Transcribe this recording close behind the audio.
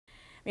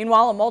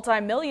Meanwhile, a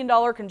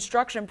multi-million-dollar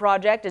construction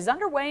project is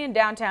underway in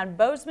downtown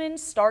Bozeman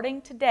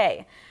starting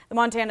today. The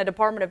Montana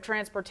Department of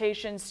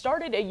Transportation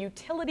started a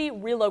utility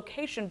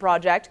relocation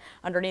project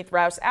underneath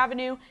Rouse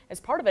Avenue as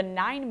part of a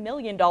 $9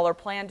 million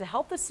plan to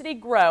help the city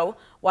grow,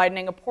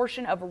 widening a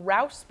portion of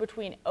Rouse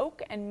between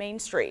Oak and Main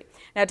Street.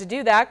 Now, to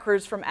do that,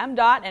 crews from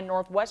MDOT and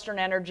Northwestern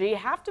Energy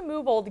have to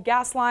move old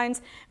gas lines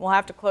and will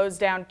have to close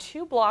down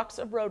 2 blocks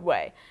of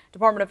roadway.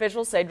 Department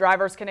officials say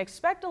drivers can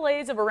expect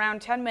delays of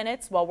around 10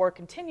 minutes while work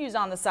continues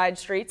on the side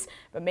streets,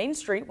 but Main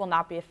Street will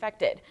not be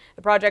affected.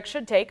 The project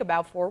should take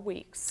about 4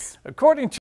 weeks. According to